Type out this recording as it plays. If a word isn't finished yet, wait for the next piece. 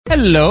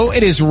Hello,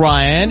 it is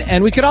Ryan,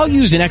 and we could all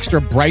use an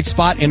extra bright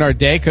spot in our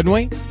day, couldn't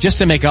we? Just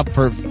to make up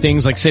for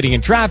things like sitting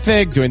in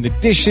traffic, doing the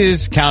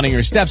dishes, counting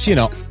your steps, you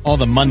know, all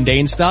the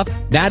mundane stuff.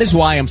 That is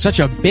why I'm such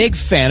a big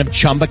fan of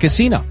Chumba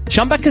Casino.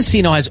 Chumba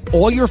Casino has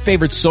all your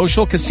favorite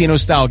social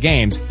casino-style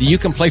games that you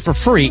can play for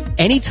free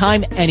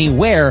anytime,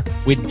 anywhere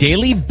with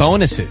daily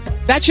bonuses.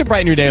 That should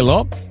brighten your day a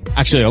little.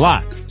 Actually, a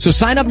lot. So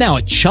sign up now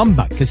at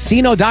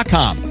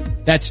ChumbaCasino.com.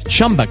 That's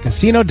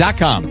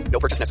ChumbaCasino.com. No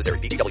purchase necessary.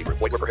 VGW Group.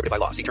 Void where prohibited by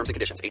law. See terms and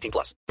conditions.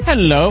 18+.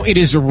 Hello, it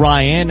is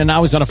Ryan, and I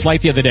was on a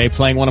flight the other day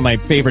playing one of my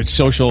favorite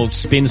social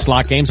spin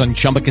slot games on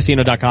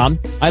ChumbaCasino.com.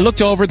 I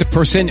looked over at the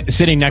person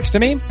sitting next to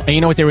me, and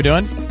you know what they were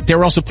doing? They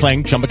were also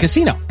playing Chumba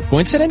Casino.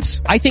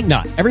 Coincidence? I think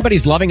not.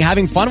 Everybody's loving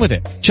having fun with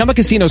it. Chumba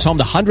Casino is home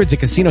to hundreds of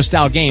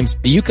casino-style games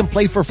that you can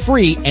play for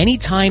free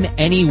anytime,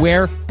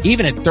 anywhere,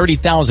 even at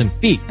 30,000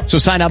 feet. So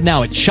sign up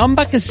now at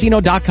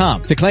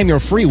ChumbaCasino.com to claim your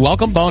free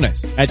welcome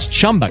bonus. That's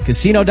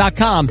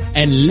ChumbaCasino.com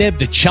and live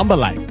the Chumba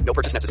life. No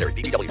purchase necessary.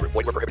 VGW Group.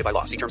 Void where prohibited by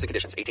law. See terms and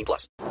conditions.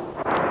 18+.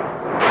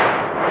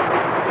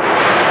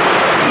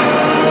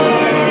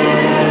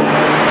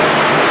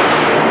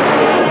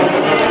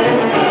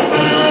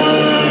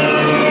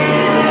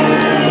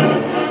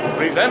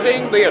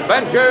 Presenting the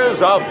adventures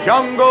of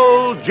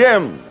Jungle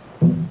Jim.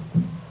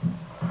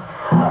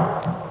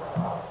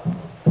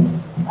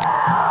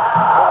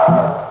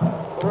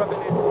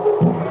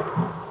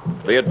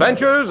 The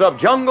Adventures of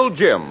Jungle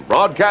Jim,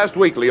 broadcast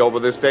weekly over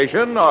this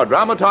station, are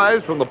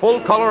dramatized from the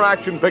full-color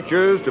action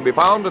pictures to be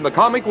found in the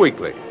Comic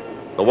Weekly,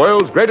 the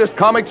world's greatest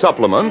comic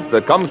supplement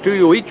that comes to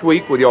you each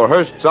week with your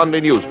Hearst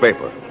Sunday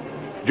newspaper.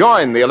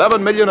 Join the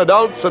 11 million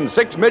adults and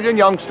 6 million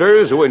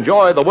youngsters who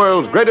enjoy the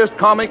world's greatest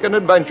comic and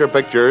adventure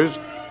pictures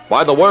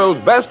by the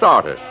world's best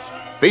artists,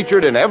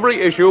 featured in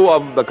every issue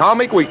of the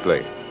Comic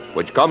Weekly,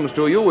 which comes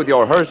to you with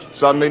your Hearst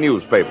Sunday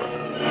newspaper.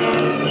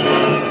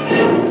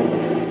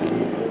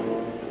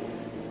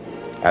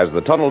 As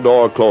the tunnel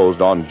door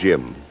closed on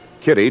Jim,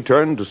 Kitty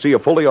turned to see a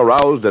fully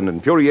aroused and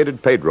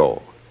infuriated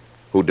Pedro,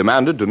 who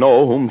demanded to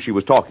know whom she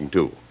was talking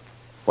to.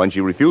 When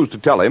she refused to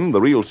tell him the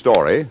real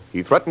story,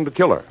 he threatened to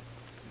kill her.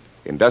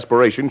 In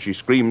desperation, she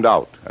screamed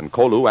out, and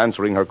Kolu,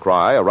 answering her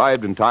cry,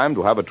 arrived in time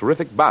to have a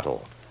terrific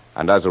battle.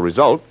 And as a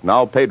result,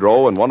 now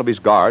Pedro and one of his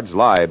guards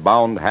lie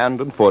bound hand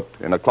and foot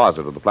in a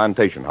closet of the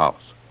plantation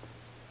house.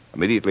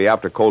 Immediately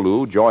after,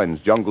 Kolu joins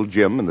Jungle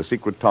Jim in the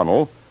secret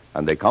tunnel,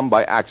 and they come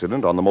by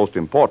accident on the most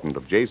important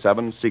of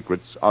J7's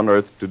secrets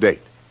unearthed to date.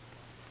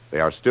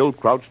 They are still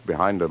crouched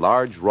behind a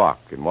large rock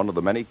in one of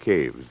the many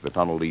caves the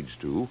tunnel leads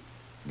to,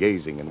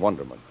 gazing in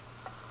wonderment.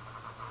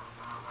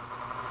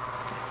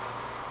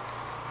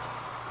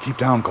 Keep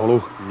down,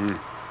 Kolu.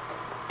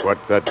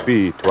 What that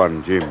be,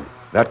 Tuan Jim?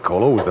 That,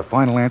 Kolu, is the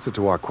final answer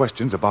to our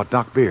questions about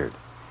Doc Beard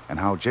and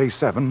how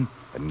J7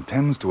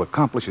 intends to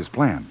accomplish his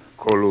plan.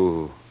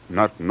 Kolu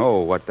not know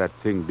what that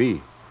thing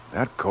be.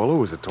 That,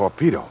 Kolu, is a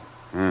torpedo.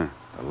 Hmm.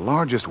 The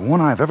largest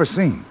one I've ever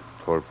seen.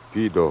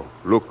 Torpedo.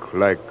 Look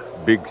like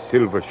big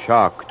silver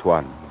shark,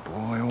 Tuan.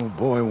 Boy, oh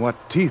boy, what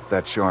teeth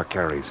that shark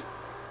carries.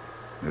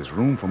 There's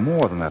room for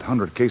more than that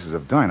 100 cases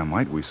of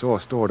dynamite we saw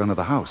stored under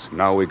the house.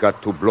 Now we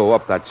got to blow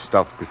up that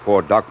stuff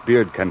before Doc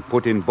Beard can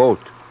put in boat.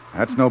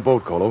 That's no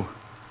boat, Kolu.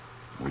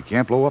 We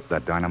can't blow up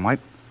that dynamite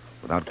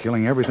without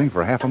killing everything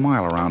for half a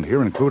mile around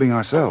here, including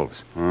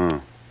ourselves.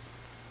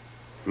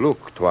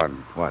 Look,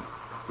 Tuan. What?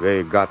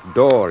 They got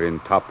door in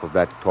top of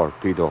that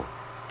torpedo.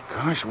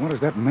 Gosh, what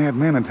does that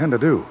madman intend to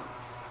do?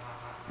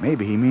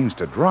 Maybe he means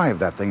to drive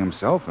that thing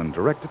himself and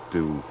direct it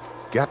to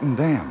Gatton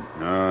Dam.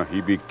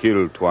 He be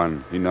killed,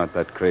 Tuan. He not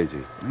that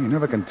crazy. You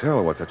never can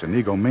tell what such an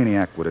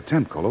egomaniac would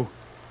attempt, Kolu.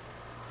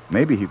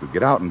 Maybe he could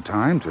get out in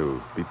time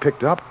to be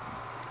picked up.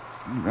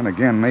 Then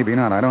again, maybe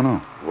not. I don't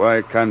know.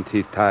 Why can't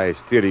he tie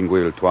steering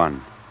wheel,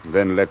 Tuan?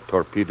 Then let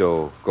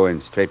torpedo go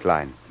in straight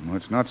line? Well,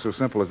 it's not so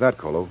simple as that,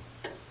 Kolu.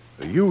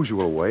 The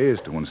usual way is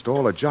to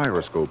install a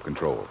gyroscope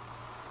control.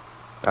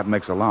 That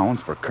makes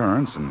allowance for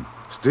currents and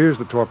steers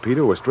the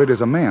torpedo as straight as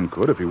a man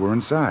could if he were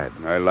inside.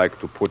 I like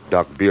to put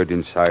Doc Beard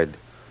inside,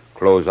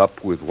 close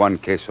up with one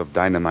case of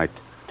dynamite,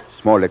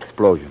 small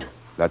explosion.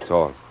 That's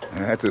all.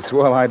 That's a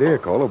swell idea,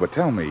 Kolu, but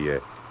tell me,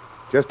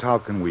 just how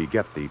can we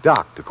get the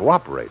doc to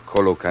cooperate?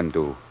 Kolu can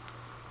do.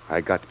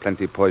 I got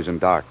plenty poison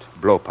dart,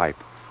 blowpipe.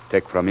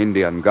 Take from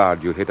Indian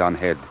guard you hit on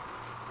head.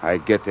 I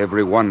get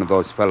every one of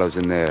those fellows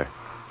in there.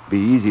 Be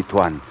easy,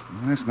 Tuan.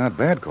 That's not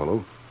bad,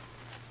 Kolu.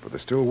 But they're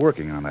still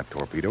working on that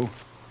torpedo.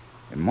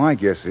 And my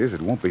guess is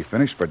it won't be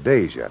finished for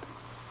days yet.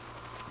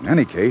 In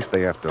any case,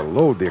 they have to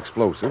load the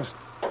explosives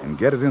and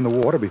get it in the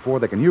water before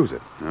they can use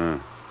it.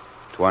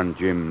 Tuan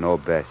Jim know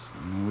best.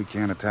 We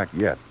can't attack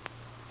yet.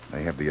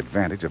 They have the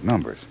advantage of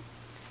numbers.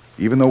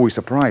 Even though we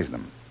surprise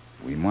them,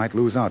 we might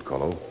lose out,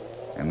 Kolu.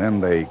 And then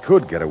they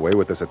could get away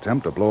with this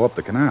attempt to blow up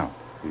the canal.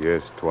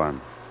 Yes,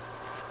 Tuan.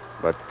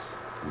 But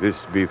this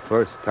be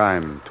first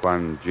time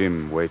Tuan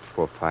Jim wait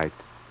for fight.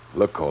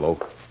 Look,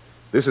 Kolu,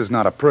 this is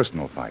not a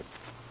personal fight.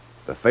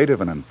 The fate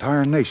of an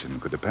entire nation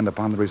could depend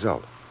upon the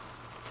result.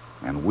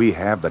 And we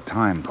have the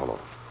time, Kolu.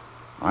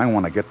 I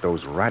want to get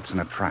those rats in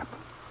a trap.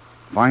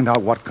 find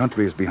out what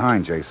country is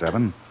behind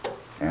J7,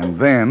 and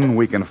then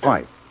we can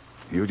fight.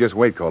 You just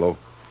wait, Kolo.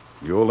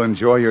 You'll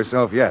enjoy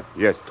yourself yet.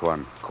 Yes,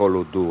 Tuan.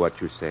 Kolu, do what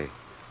you say.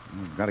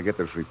 We've got to get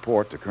this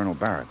report to Colonel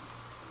Barrett.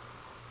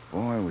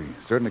 Boy, we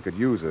certainly could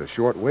use a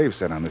short wave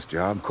set on this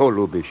job.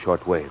 Kolu be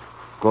shortwave.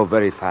 Go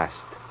very fast.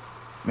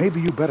 Maybe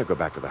you better go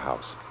back to the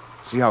house.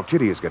 See how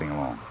Kitty is getting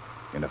along.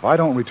 And if I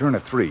don't return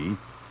at 3,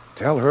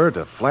 tell her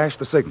to flash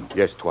the signal.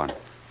 Yes, Tuan.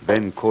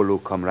 Then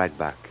Kolu come right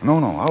back.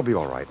 No, I'll be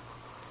all right.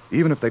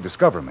 Even if they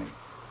discover me,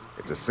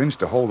 it's a cinch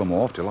to hold them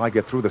off till I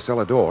get through the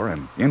cellar door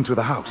and into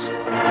the house.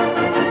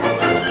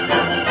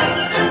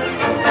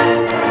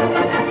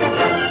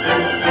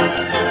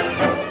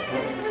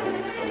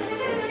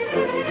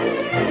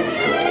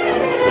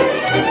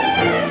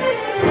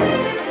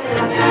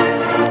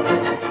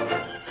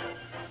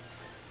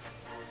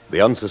 The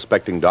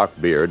unsuspecting Doc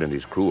Beard and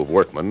his crew of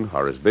workmen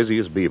are as busy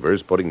as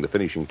beavers putting the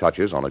finishing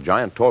touches on a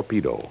giant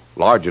torpedo,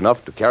 large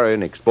enough to carry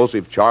an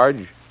explosive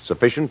charge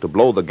sufficient to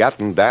blow the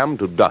Gatun Dam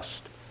to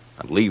dust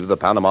and leave the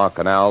Panama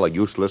Canal a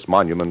useless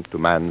monument to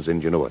man's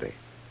ingenuity.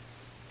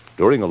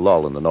 During a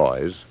lull in the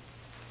noise,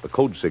 the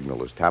code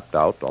signal is tapped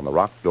out on the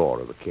rock door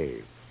of the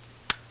cave.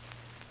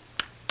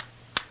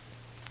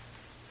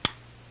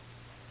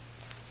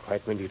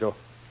 Quiet, Mendito.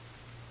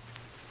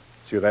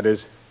 See who that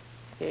is?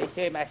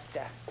 Sí,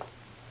 master.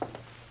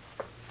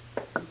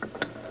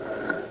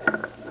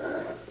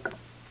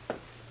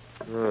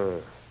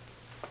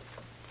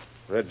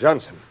 Red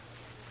Johnson.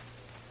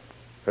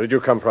 Where did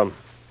you come from?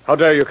 How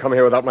dare you come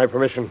here without my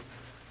permission?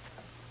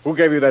 Who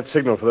gave you that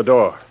signal for the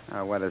door?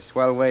 What a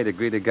swell way to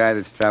greet a guy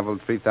that's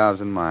traveled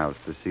 3,000 miles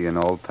to see an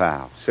old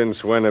pal.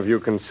 Since when have you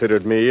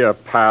considered me a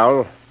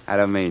pal? I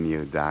don't mean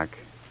you, Doc.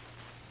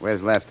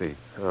 Where's Lefty?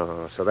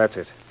 Oh, so that's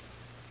it.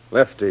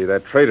 Lefty,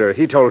 that traitor,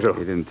 he told you.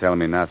 He didn't tell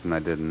me nothing I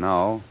didn't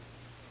know.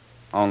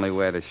 Only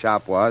where the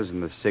shop was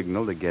and the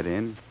signal to get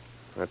in.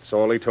 That's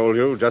all he told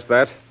you, just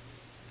that?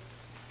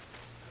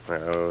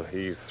 Well,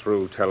 he's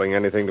through telling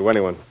anything to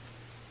anyone.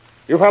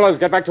 You fellows,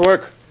 get back to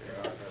work.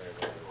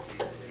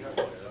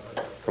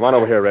 Come on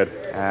over here,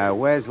 Red.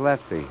 Where's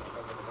Lefty?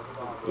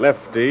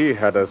 Lefty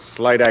had a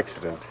slight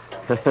accident.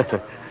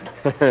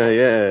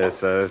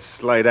 Yes, a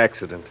slight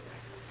accident.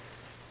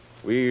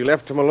 We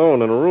left him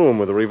alone in a room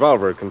with a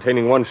revolver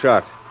containing one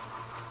shot.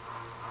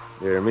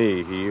 Dear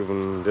me, he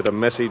even did a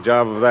messy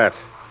job of that.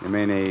 You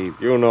mean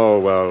he... You know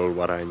well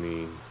what I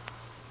mean.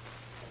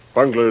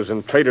 Bunglers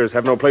and traitors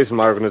have no place in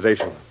my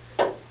organization.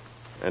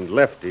 And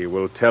Lefty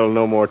will tell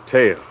no more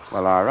tales.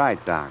 Well, all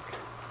right, Doc.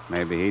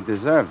 Maybe he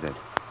deserved it.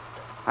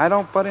 I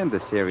don't butt into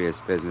serious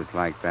business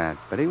like that,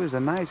 but he was a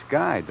nice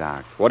guy,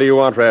 Doc. What do you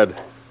want,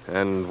 Red?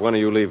 And when are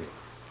you leaving?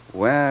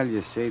 Well,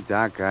 you see,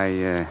 Doc,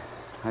 I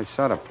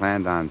sort of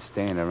planned on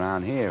staying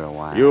around here a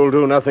while. You'll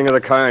do nothing of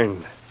the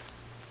kind.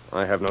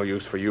 I have no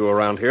use for you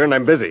around here, and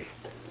I'm busy.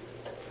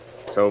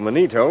 So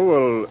Manito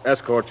will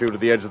escort you to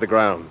the edge of the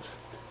grounds.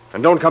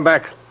 And don't come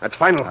back. That's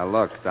final. Now,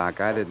 look,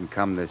 Doc, I didn't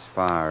come this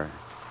far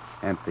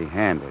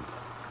empty-handed.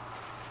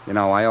 You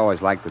know, I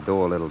always like to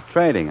do a little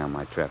trading on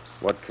my trips.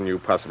 What can you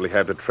possibly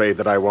have to trade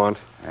that I want?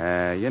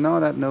 You know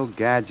that new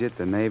gadget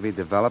the Navy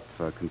developed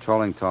for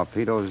controlling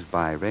torpedoes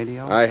by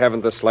radio? I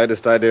haven't the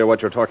slightest idea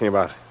what you're talking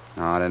about.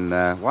 Oh,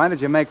 then why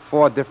did you make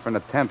 4 different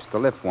attempts to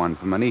lift one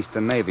from an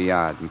Eastern Navy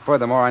yard? And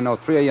furthermore, I know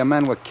 3 of your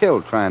men were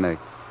killed trying to...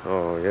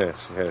 Oh, yes.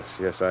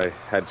 I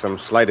had some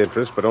slight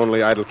interest, but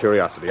only idle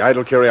curiosity.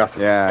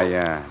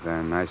 Yeah.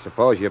 Then I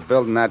suppose you're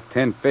building that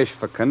tin fish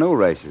for canoe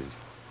races.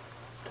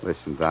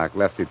 Listen, Doc,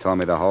 Lefty told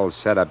me the whole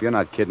setup. You're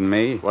not kidding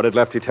me. What did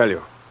Lefty tell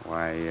you?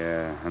 Why,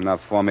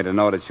 enough for me to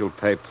know that you'll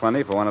pay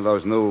plenty for one of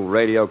those new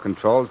radio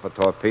controls for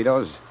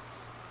torpedoes.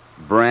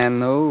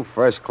 Brand new,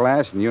 first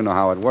class, and you know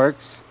how it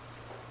works.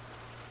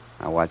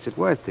 Now, what's it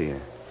worth to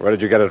you? Where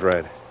did you get it,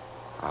 Red?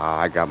 Oh,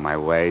 I got my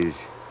ways.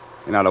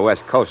 You know, the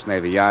West Coast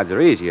Navy yards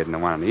are easier than the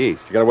one on the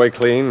East. You got away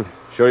clean?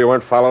 Sure you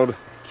weren't followed?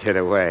 Get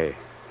away.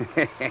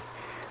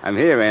 I'm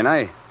here, ain't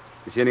I?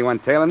 You see anyone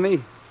tailing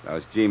me?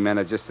 Those G-men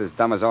are just as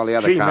dumb as all the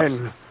other cops.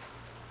 G-men?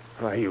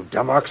 Why, you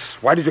dumbox.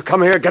 Why did you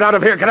come here? Get out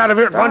of here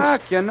at once.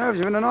 Doc, your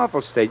nerves are in an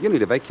awful state. You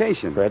need a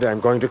vacation. Red,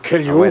 I'm going to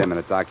kill you. Oh, wait a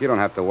minute, Doc. You don't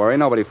have to worry.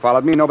 Nobody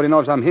followed me. Nobody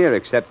knows I'm here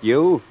except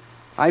you.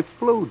 I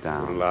flew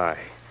down. You lie.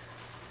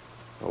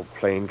 No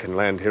plane can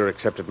land here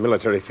except at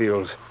military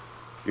fields.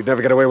 You'd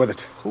never get away with it.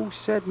 Who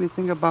said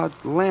anything about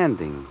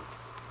landing?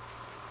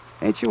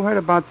 Ain't you heard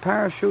about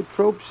parachute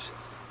troops?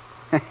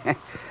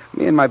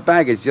 Me and my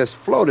baggage just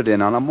floated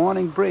in on a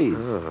morning breeze.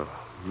 Oh,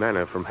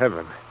 manna from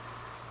heaven.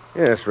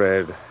 Yes,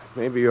 Red.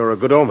 Maybe you're a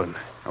good omen.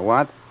 A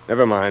what?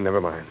 Never mind.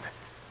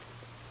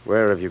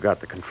 Where have you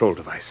got the control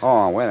device?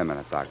 Oh, wait a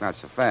minute, Doc. Not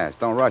so fast.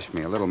 Don't rush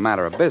me. A little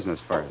matter of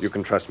business first. You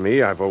can trust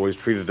me. I've always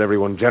treated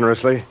everyone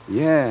generously.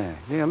 Yeah.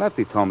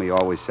 Lefty told me you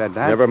always said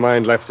that. Never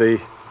mind,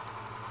 Lefty.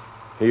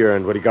 He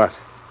earned what he got.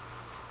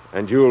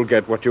 And you'll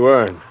get what you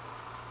earn.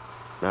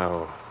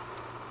 Now,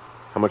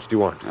 how much do you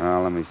want?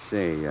 Let me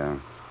see.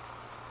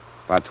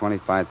 About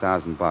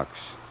 $25,000.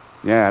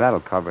 Yeah, that'll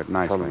cover it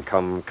nicely.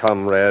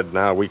 Come, Red.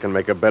 Now we can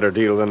make a better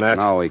deal than that.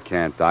 No, we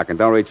can't, Doc. And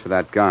don't reach for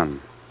that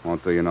gun.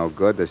 Won't do you no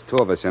good. There's two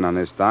of us in on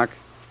this, Doc.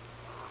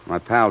 My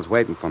pal's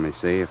waiting for me,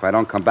 see? If I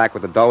don't come back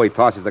with the dough, he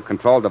tosses the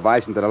control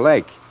device into the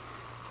lake.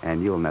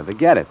 And you'll never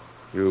get it.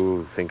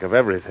 You think of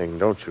everything,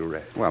 don't you,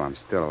 Red? Well, I'm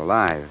still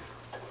alive.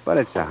 But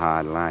it's a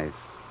hard life.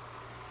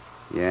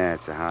 Yeah,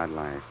 it's a hard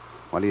life.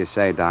 What do you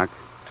say, Doc?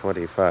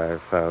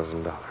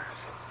 $25,000.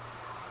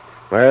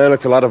 Well,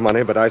 it's a lot of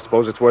money, but I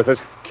suppose it's worth it.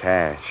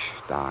 Cash,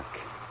 Doc.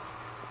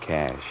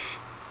 Cash.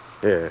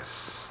 Yes,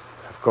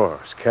 of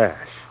course,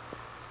 cash.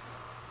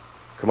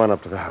 Come on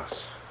up to the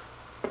house.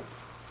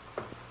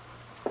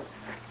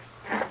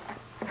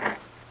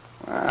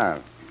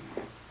 Wow.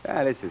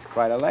 Yeah, this is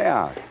quite a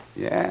layout.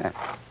 Yeah.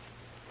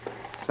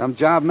 Some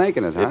job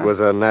making it, huh? It was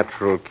a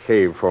natural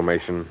cave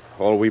formation.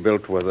 All we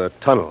built were the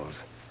tunnels.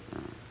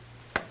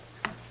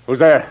 Who's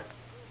there?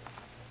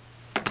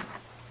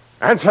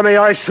 Answer me,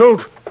 I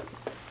shoot.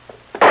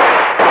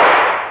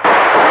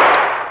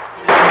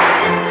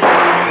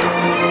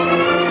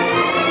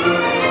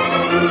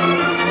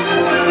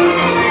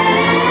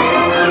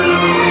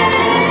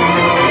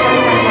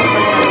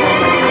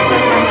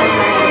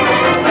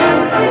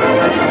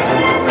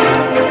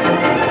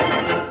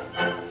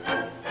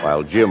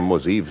 While Jim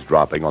was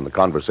eavesdropping on the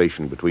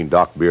conversation between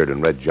Doc Beard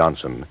and Red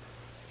Johnson,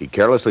 he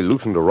carelessly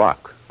loosened a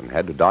rock and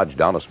had to dodge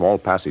down a small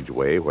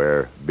passageway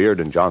where Beard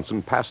and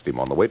Johnson passed him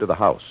on the way to the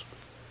house.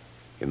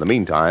 In the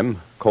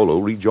meantime, Kolo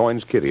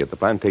rejoins Kitty at the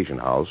plantation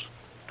house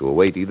to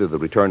await either the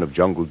return of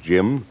Jungle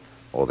Jim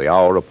or the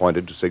hour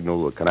appointed to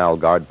signal the Canal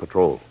Guard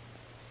patrol.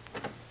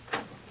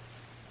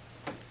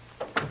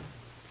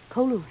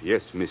 Kolo,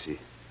 Yes, Missy.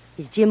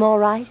 is Jim all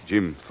right?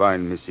 Jim,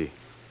 fine, Missy.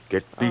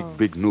 Get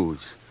big news.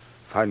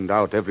 Find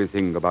out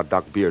everything about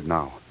Doc Beard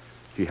now.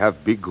 He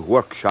have big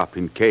workshop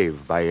in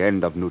cave by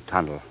end of new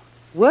tunnel.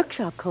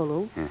 Workshop,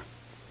 Kolo? Yeah.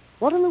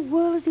 What in the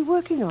world is he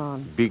working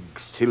on? Big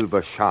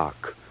silver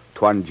shark.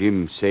 Tuan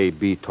Jim say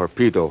be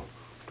torpedo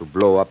to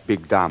blow up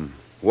big dam.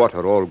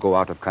 Water all go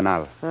out of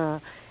canal.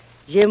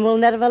 Jim will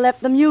never let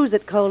them use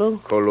it, Kolo.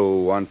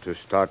 Kolo want to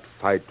start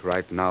fight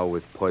right now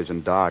with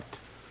poison dart.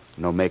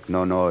 No make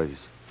no noise.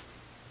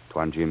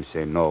 Tuan Jim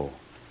say no.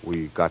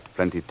 We got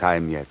plenty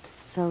time yet.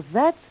 So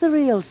that's the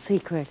real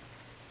secret.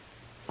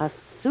 A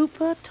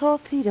super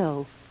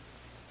torpedo.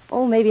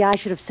 Oh, maybe I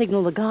should have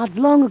signaled the guards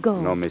long ago.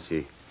 No,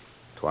 Missy.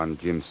 Tuan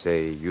Jim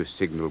say you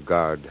signal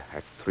guard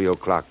at 3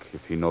 o'clock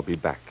if he no be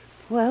back.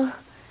 Well,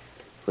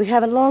 we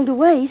haven't long to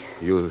wait.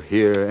 You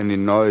hear any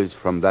noise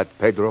from that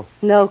Pedro?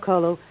 No,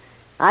 Kolo.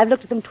 I've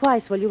looked at them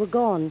twice while you were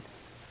gone.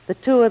 The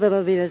two of them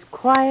have been as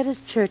quiet as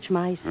church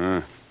mice.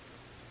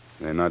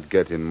 They not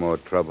get in more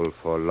trouble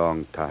for a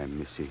long time,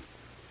 Missy.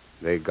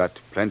 They got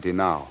plenty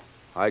now.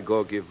 I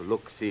go give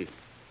look-see.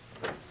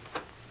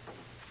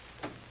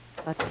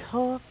 A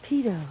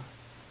torpedo.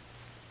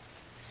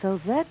 So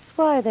that's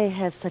why they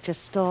have such a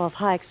store of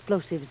high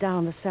explosives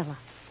down the cellar.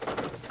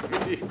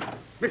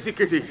 Missy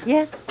Kitty.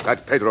 Yes?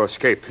 That Pedro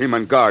escaped. Him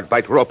and guard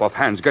bite rope off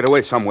hands. Get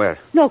away somewhere.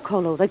 No,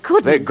 Kolo, they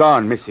couldn't. They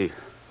gone, Missy.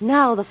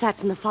 Now the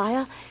fat's in the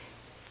fire.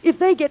 If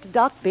they get to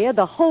Doc Beard,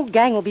 the whole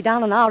gang will be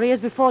down on our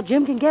ears before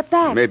Jim can get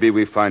back. Maybe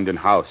we find in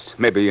house.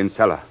 Maybe in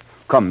cellar.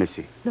 Come,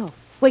 Missy. No.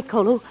 Wait,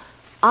 Kolo.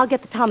 I'll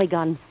get the Tommy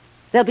gun.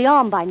 They'll be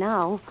armed by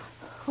now.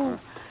 Oh,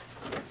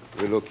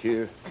 We look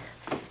here.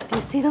 do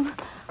you see them?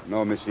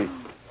 No, Missy.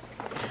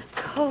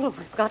 Kolo,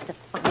 we've got to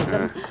find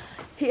them.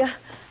 Here.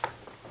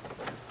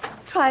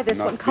 Try this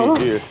Not one, be Kolo.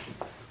 here.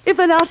 If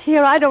they're not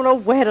here, I don't know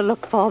where to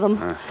look for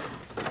them.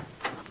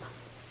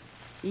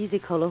 Easy,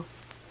 Kolo.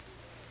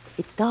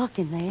 It's dark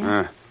in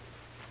there.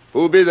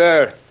 Who be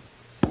there?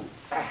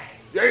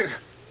 Yes.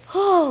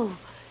 Oh,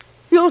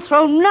 you'll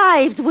throw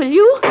knives, will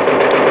you?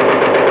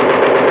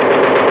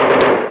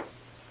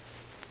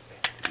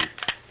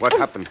 What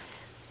happened?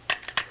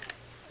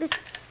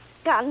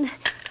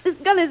 This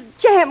gun is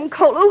jammed,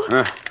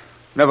 Kolo.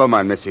 Never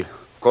mind, Missy.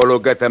 Kolo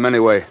get them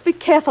anyway. Be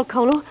careful,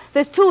 Kolo.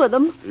 There's two of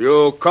them.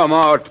 You come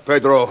out,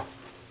 Pedro,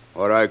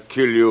 or I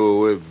kill you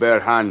with bare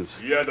hands.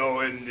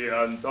 Yellow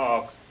Indian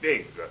talks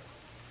big.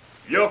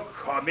 You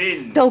come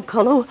in. Don't,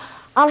 Kolo.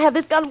 I'll have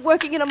this gun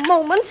working in a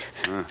moment.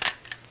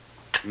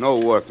 No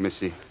work,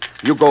 Missy.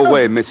 You go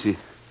away, Missy.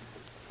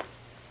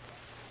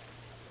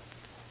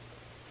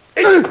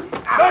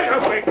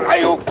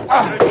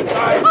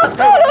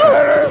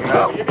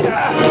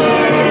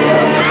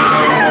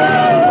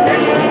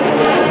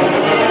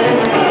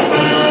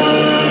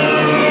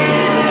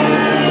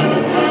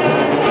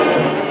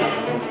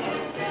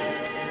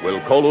 Will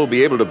Kolo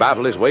be able to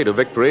battle his way to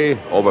victory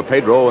over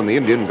Pedro and the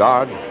Indian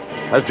Guard?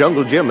 Has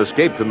Jungle Jim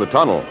escaped in the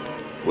tunnel?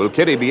 Will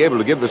Kitty be able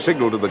to give the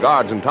signal to the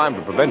guards in time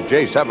to prevent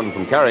J7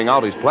 from carrying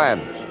out his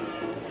plans?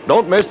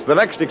 Don't miss the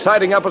next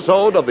exciting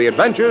episode of The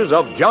Adventures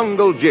of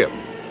Jungle Jim.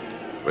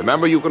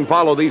 Remember, you can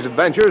follow these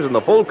adventures in the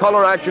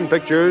full-color action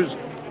pictures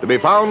to be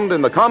found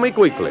in the Comic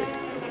Weekly,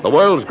 the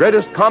world's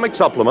greatest comic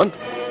supplement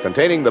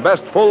containing the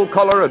best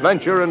full-color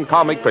adventure and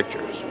comic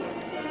pictures.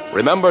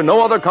 Remember,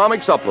 no other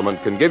comic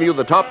supplement can give you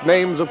the top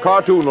names of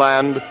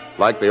Cartoonland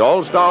like the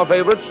all-star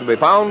favorites to be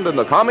found in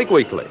the Comic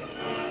Weekly.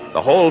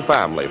 The whole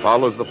family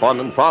follows the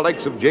fun and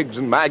frolics of Jiggs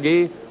and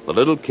Maggie the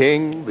Little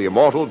King, the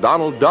immortal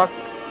Donald Duck,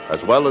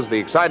 as well as the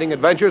exciting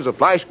adventures of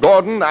Flash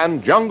Gordon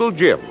and Jungle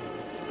Jim.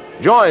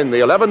 Join the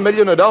 11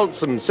 million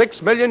adults and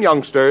 6 million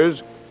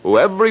youngsters who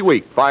every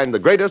week find the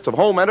greatest of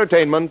home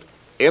entertainment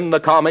in the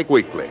Comic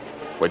Weekly,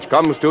 which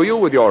comes to you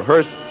with your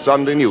Hearst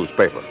Sunday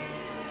newspaper.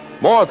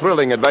 More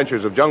thrilling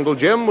adventures of Jungle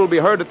Jim will be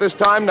heard at this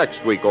time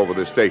next week over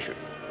this station.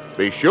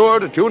 Be sure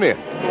to tune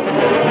in.